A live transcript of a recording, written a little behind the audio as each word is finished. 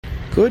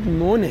Good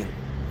morning.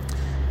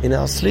 In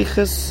our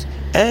Slichas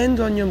and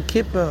on Yom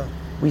Kippur,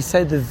 we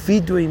say the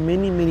vidui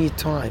many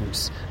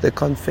times, the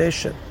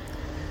confession.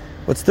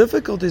 What's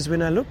difficult is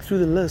when I look through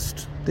the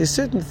list, there's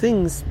certain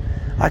things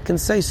I can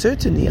say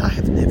certainly I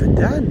have never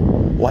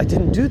done, or I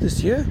didn't do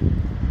this year.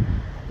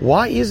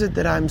 Why is it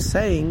that I'm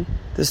saying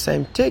the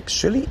same text?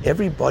 Surely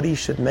everybody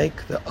should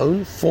make their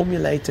own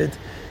formulated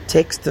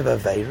text of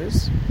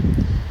Aveiros.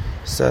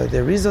 So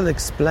the Rizal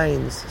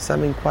explains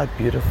something quite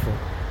beautiful,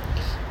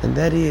 and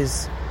that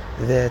is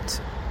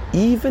that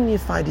even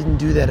if I didn't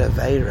do that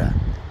Aveira,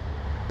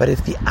 but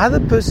if the other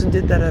person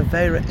did that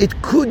Aveira,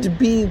 it could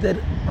be that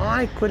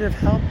I could have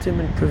helped him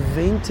and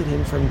prevented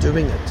him from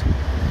doing it.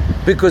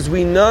 Because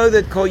we know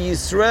that Kol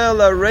Yisrael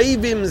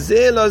Arevim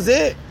Zeh Lo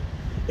Zeh.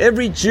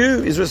 Every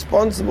Jew is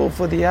responsible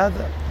for the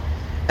other.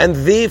 And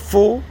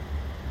therefore,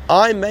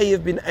 I may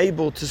have been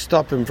able to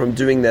stop him from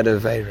doing that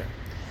Aveira.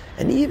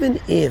 And even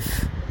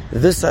if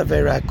this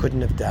Aveira I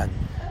couldn't have done,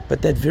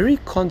 but that very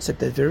concept,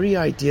 that very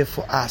idea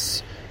for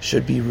us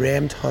should be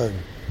rammed home.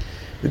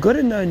 We've got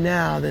to know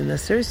now that in the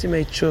Aseret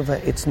Yemei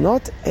Tshuva, it's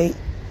not a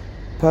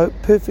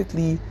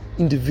perfectly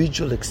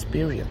individual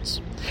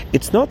experience.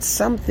 It's not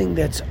something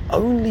that's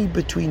only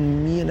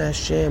between me and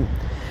Hashem.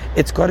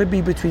 It's got to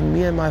be between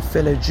me and my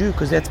fellow Jew,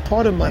 because that's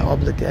part of my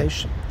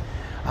obligation.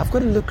 I've got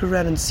to look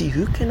around and see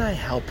who can I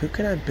help, who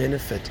can I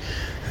benefit,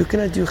 who can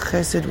I do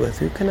chesed with,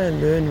 who can I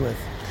learn with,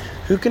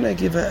 who can I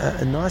give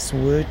a nice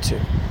word to.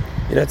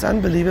 You know, it's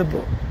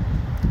unbelievable.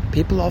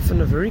 People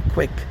often are very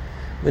quick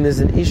when there's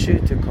an issue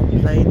to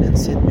complain and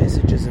send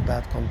messages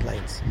about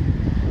complaints.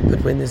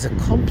 But when there's a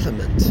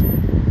compliment,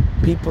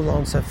 people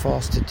aren't so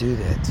fast to do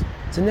that.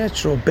 It's a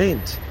natural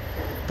bent.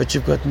 But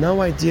you've got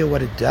no idea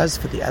what it does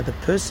for the other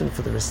person,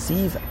 for the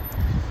receiver.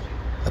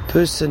 A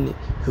person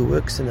who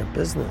works in a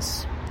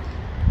business,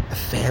 a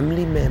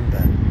family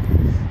member,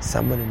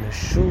 someone in a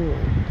shul,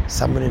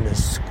 someone in a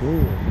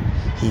school.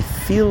 He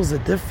feels a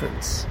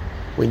difference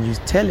when you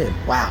tell him,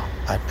 wow,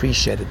 I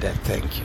appreciated that, thank you.